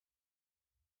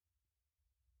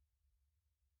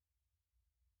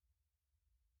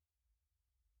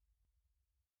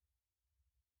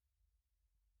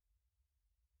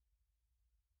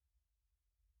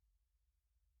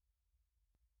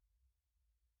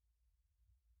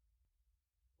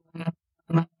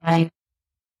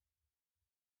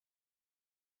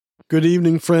Good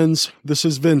evening, friends. This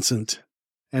is Vincent,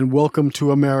 and welcome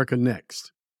to America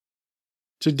Next.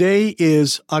 Today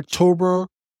is October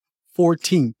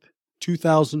 14th,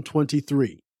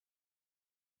 2023.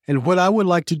 And what I would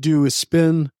like to do is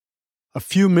spend a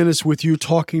few minutes with you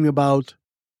talking about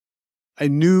a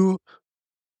new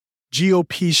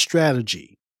GOP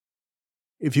strategy.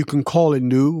 If you can call it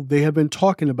new, they have been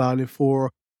talking about it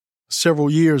for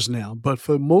several years now, but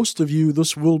for most of you,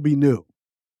 this will be new.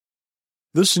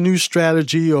 This new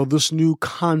strategy or this new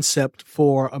concept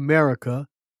for America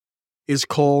is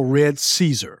called Red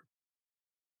Caesar.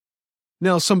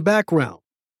 Now, some background.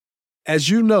 As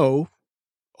you know,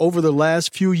 over the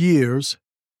last few years,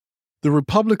 the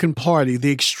Republican Party,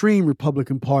 the extreme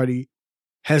Republican Party,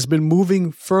 has been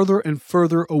moving further and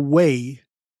further away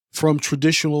from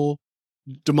traditional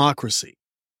democracy.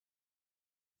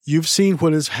 You've seen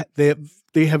what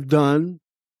they have done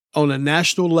on a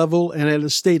national level and at a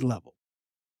state level.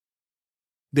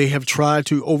 They have tried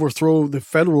to overthrow the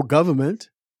federal government.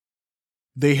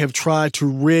 They have tried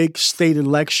to rig state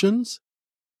elections.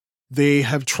 They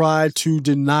have tried to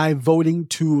deny voting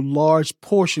to large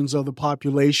portions of the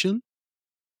population.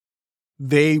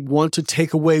 They want to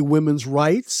take away women's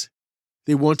rights.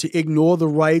 They want to ignore the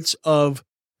rights of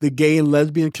the gay and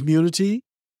lesbian community.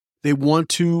 They want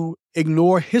to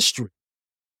ignore history.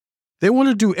 They want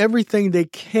to do everything they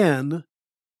can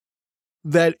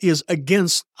that is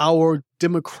against our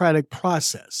democratic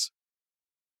process.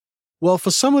 Well,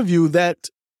 for some of you, that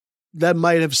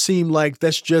might have seemed like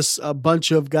that's just a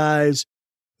bunch of guys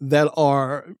that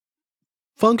are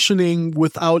functioning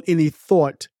without any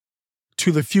thought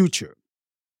to the future.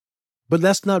 But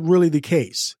that's not really the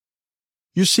case.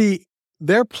 You see,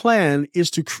 their plan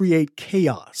is to create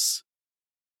chaos.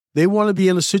 They want to be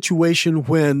in a situation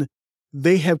when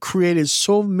they have created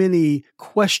so many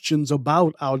questions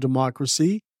about our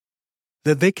democracy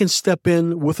that they can step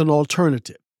in with an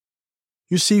alternative.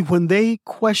 You see, when they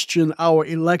question our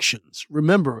elections,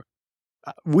 remember,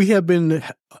 we have been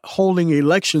holding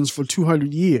elections for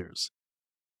 200 years,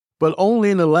 but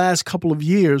only in the last couple of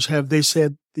years have they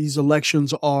said these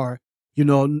elections are,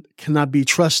 cannot be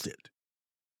trusted.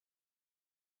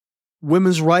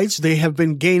 Women's rights, they have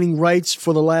been gaining rights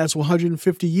for the last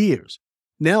 150 years.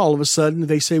 Now, all of a sudden,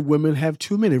 they say women have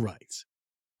too many rights.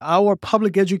 Our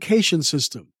public education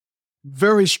system,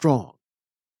 very strong.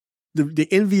 The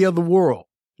envy of the world.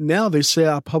 Now they say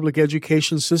our public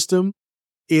education system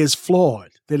is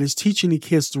flawed, that it's teaching the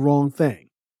kids the wrong thing.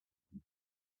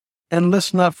 And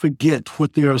let's not forget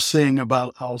what they are saying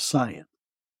about our science.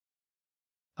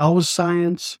 Our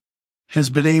science has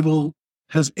enabled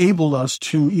us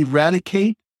to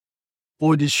eradicate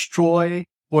or destroy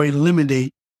or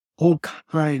eliminate all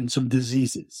kinds of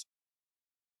diseases.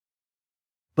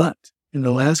 But in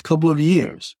the last couple of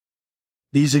years,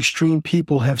 these extreme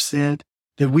people have said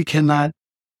that we cannot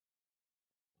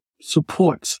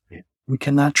support science. We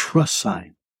cannot trust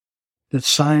science, that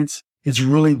science is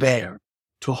really there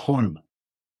to harm us.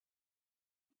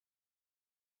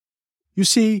 You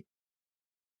see,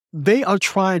 they are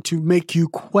trying to make you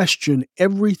question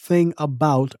everything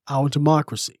about our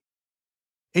democracy,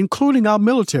 including our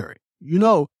military.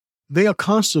 The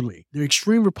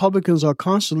extreme Republicans are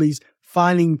constantly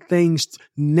finding things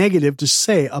negative to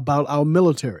say about our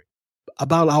military,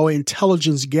 about our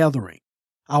intelligence gathering,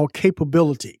 our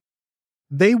capability.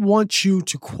 They want you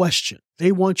to question.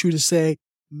 They want you to say,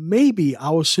 maybe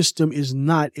our system is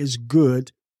not as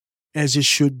good as it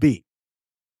should be.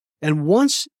 And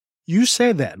once you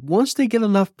say that, once they get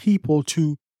enough people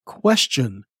to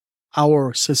question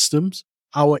our systems,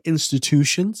 our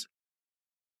institutions,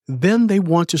 then they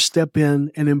want to step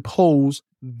in and impose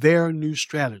their new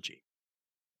strategy.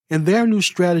 And their new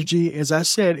strategy, as I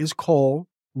said, is called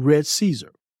Red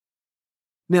Caesar.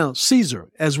 Now, Caesar,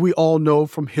 as we all know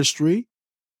from history,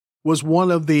 was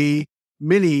one of the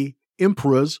many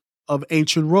emperors of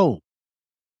ancient Rome.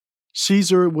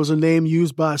 Caesar was a name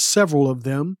used by several of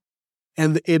them,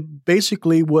 and it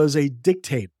basically was a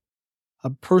dictator, a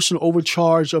person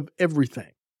overcharged of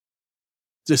everything.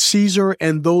 The Caesar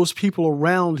and those people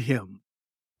around him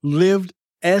lived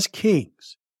as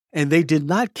kings, and they did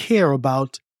not care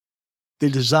about the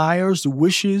desires, the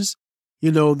wishes,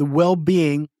 the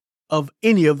well-being of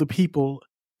any of the people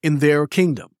in their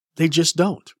kingdom. They just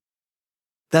don't.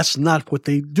 That's not what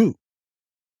they do.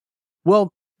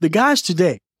 Well, the guys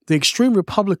today, the extreme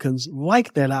Republicans,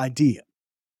 like that idea.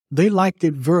 They liked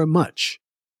it very much.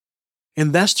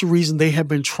 And that's the reason they have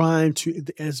been trying to,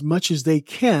 as much as they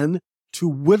can, to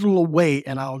whittle away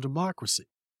at our democracy,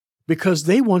 because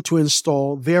they want to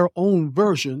install their own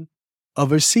version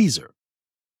of a Caesar.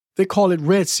 They call it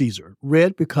Red Caesar.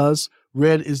 Red because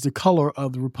red is the color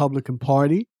of the Republican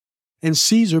Party, and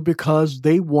Caesar because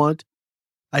they want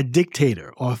a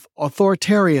dictator or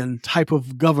authoritarian type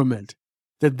of government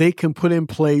that they can put in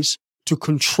place to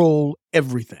control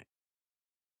everything.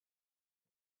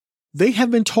 They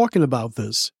have been talking about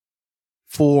this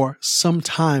for some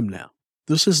time now.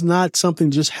 This is not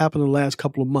something just happened in the last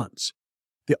couple of months.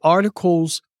 The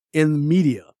articles in the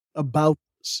media about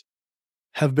this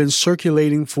have been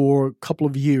circulating for a couple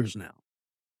of years now.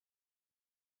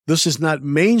 This is not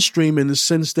mainstream in the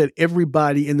sense that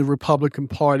everybody in the Republican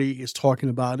Party is talking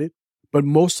about it, but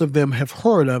most of them have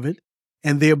heard of it,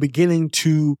 and they're beginning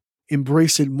to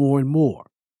embrace it more and more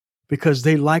because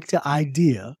they like the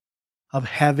idea of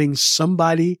having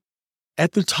somebody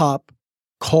at the top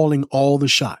calling all the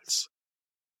shots.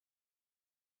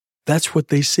 That's what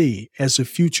they see as the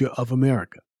future of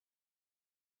America.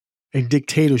 A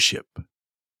dictatorship.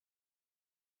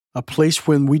 A place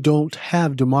when we don't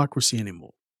have democracy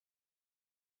anymore.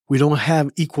 We don't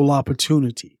have equal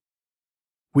opportunity.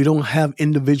 We don't have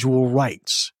individual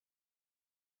rights.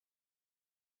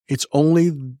 It's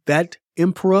only that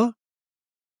emperor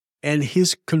and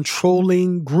his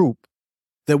controlling group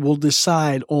that will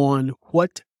decide on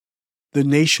what the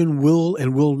nation will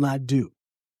and will not do.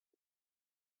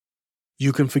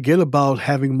 You can forget about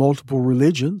having multiple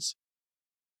religions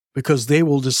because they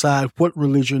will decide what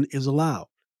religion is allowed.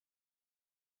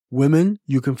 Women,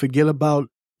 you can forget about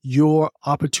your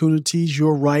opportunities,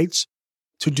 your rights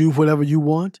to do whatever you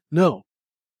want. No,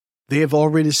 they have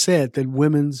already said that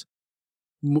women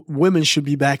should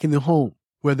be back in the home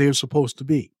where they're supposed to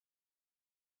be.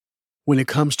 When it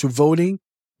comes to voting,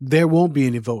 there won't be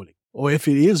any voting. Or if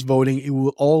it is voting, it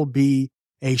will all be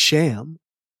a sham.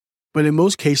 But in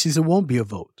most cases, it won't be a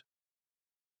vote.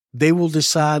 They will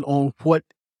decide on what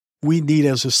we need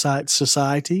as a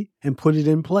society and put it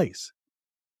in place.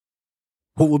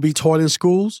 What will be taught in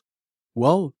schools?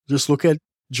 Well, just look at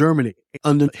Germany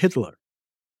under Hitler.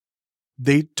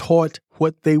 They taught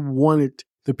what they wanted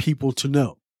the people to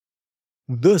know.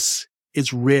 This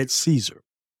is Red Caesar.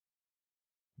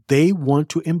 They want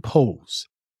to impose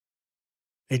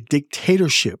a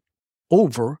dictatorship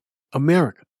over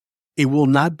America. It will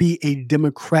not be a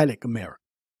democratic America.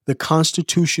 The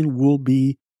Constitution will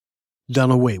be done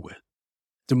away with.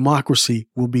 Democracy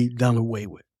will be done away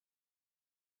with.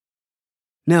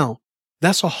 Now,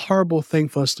 that's a horrible thing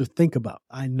for us to think about,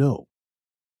 I know.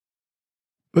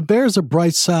 But there's a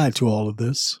bright side to all of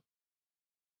this.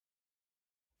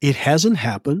 It hasn't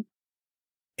happened,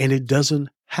 and it doesn't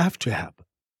have to happen.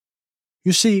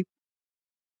 You see,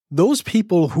 those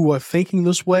people who are thinking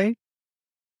this way,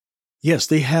 yes,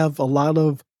 they have a lot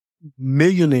of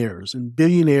millionaires and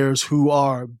billionaires who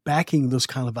are backing this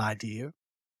kind of idea,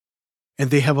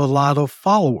 and they have a lot of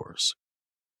followers,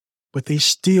 but they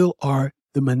still are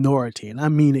the minority, and I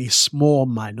mean a small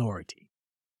minority.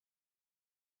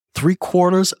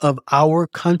 3/4 of our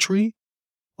country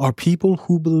are people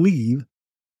who believe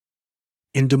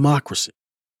in democracy,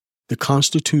 the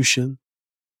Constitution,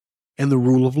 and the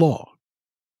rule of law.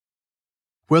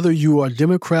 Whether you are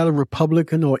Democrat or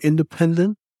Republican or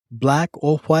Independent, Black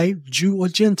or white, Jew or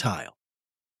Gentile,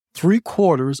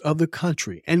 3/4 of the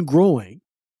country and growing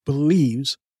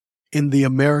believes in the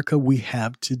America we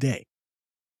have today.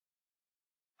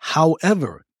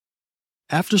 However,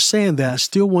 after saying that, I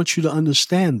still want you to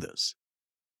understand this.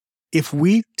 If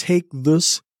we take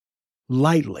this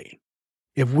lightly,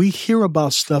 if we hear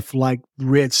about stuff like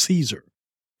Red Caesar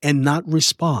and not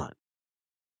respond,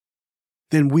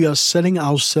 then we are setting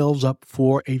ourselves up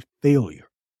for a failure.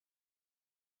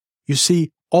 You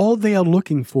see, all they are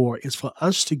looking for is for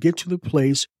us to get to the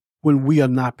place when we are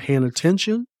not paying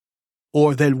attention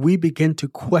or that we begin to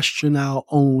question our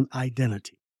own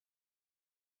identity.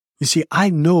 You see, I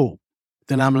know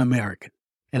that I'm an American,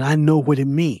 and I know what it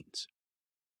means.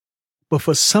 But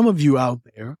for some of you out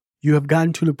there, you have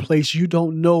gotten to the place you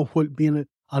don't know what being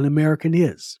an American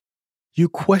is. You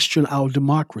question our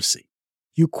democracy.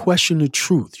 You question the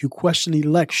truth. You question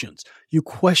elections. You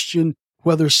question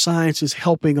whether science is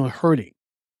helping or hurting.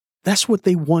 That's what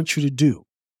they want you to do.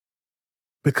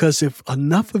 Because if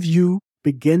enough of you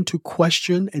begin to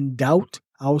question and doubt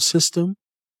our system,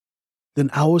 then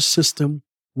our system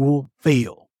will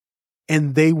fail,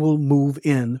 and they will move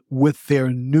in with their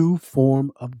new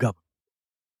form of government.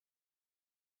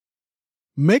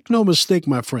 Make no mistake,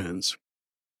 my friends,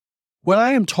 what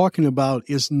I am talking about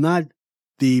is not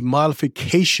the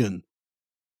modification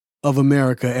of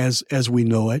America as we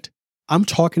know it. I'm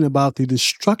talking about the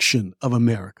destruction of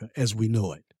America as we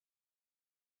know it.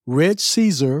 Red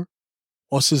Caesar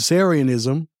or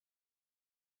Caesarianism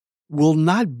will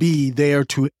not be there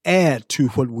to add to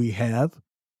what we have.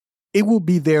 It will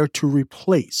be there to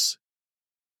replace.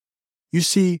 You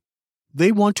see,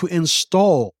 they want to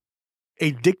install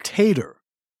a dictator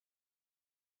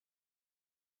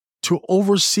to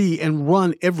oversee and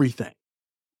run everything.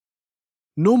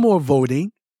 No more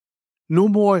voting, no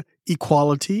more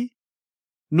equality,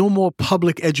 no more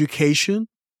public education,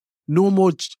 no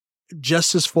more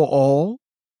justice for all,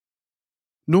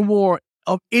 no more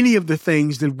of any of the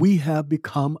things that we have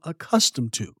become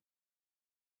accustomed to.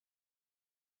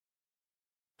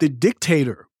 The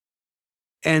dictator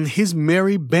and his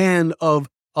merry band of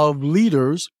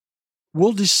leaders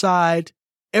will decide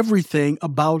everything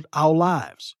about our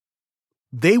lives.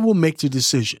 They will make the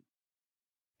decision,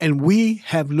 and we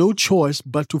have no choice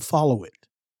but to follow it.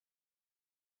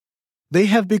 They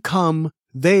have become,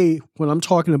 when I'm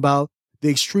talking about the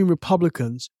extreme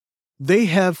Republicans, they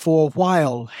have for a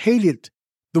while hated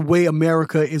the way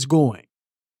America is going.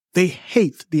 They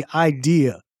hate the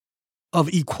idea of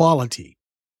equality,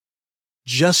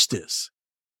 justice,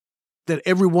 that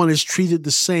everyone is treated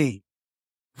the same,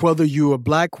 whether you're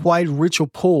black, white, rich, or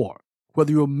poor,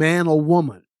 whether you're a man or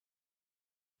woman.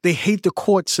 They hate the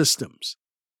court systems.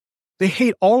 They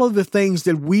hate all of the things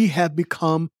that we have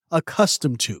become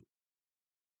accustomed to.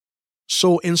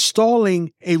 So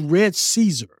installing a Red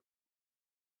Caesar,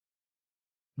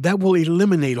 that will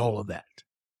eliminate all of that.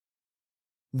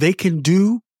 They can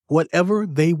do whatever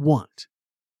they want,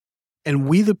 and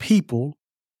we the people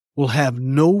will have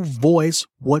no voice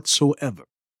whatsoever.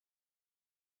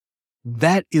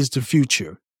 That is the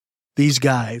future these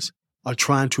guys are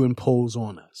trying to impose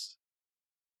on us.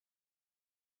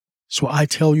 So I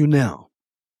tell you now,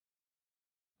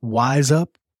 wise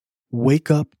up,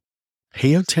 wake up,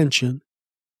 pay attention,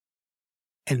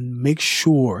 and make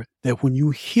sure that when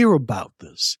you hear about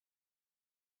this,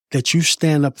 that you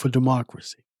stand up for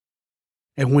democracy.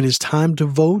 And when it's time to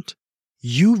vote,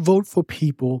 you vote for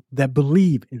people that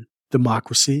believe in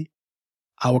democracy,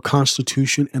 our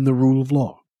Constitution, and the rule of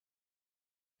law.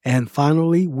 And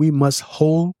finally, we must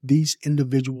hold these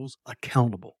individuals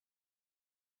accountable.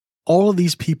 All of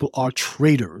these people are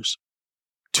traitors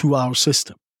to our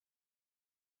system.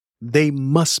 They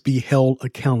must be held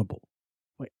accountable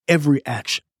for every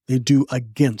action they do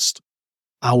against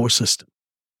our system.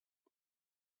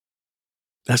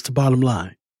 That's the bottom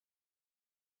line.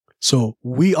 So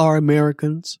we are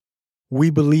Americans. We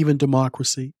believe in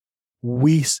democracy.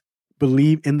 We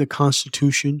believe in the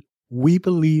Constitution. We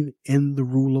believe in the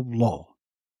rule of law.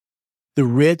 The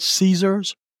Red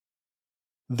Caesars,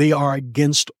 they are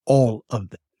against all of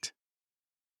that.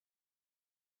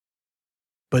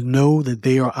 But know that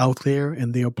they are out there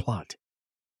and they are plotting.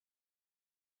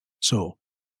 So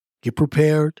get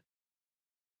prepared,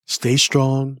 stay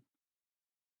strong,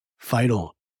 fight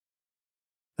on.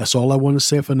 That's all I want to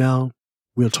say for now.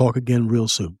 We'll talk again real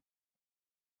soon.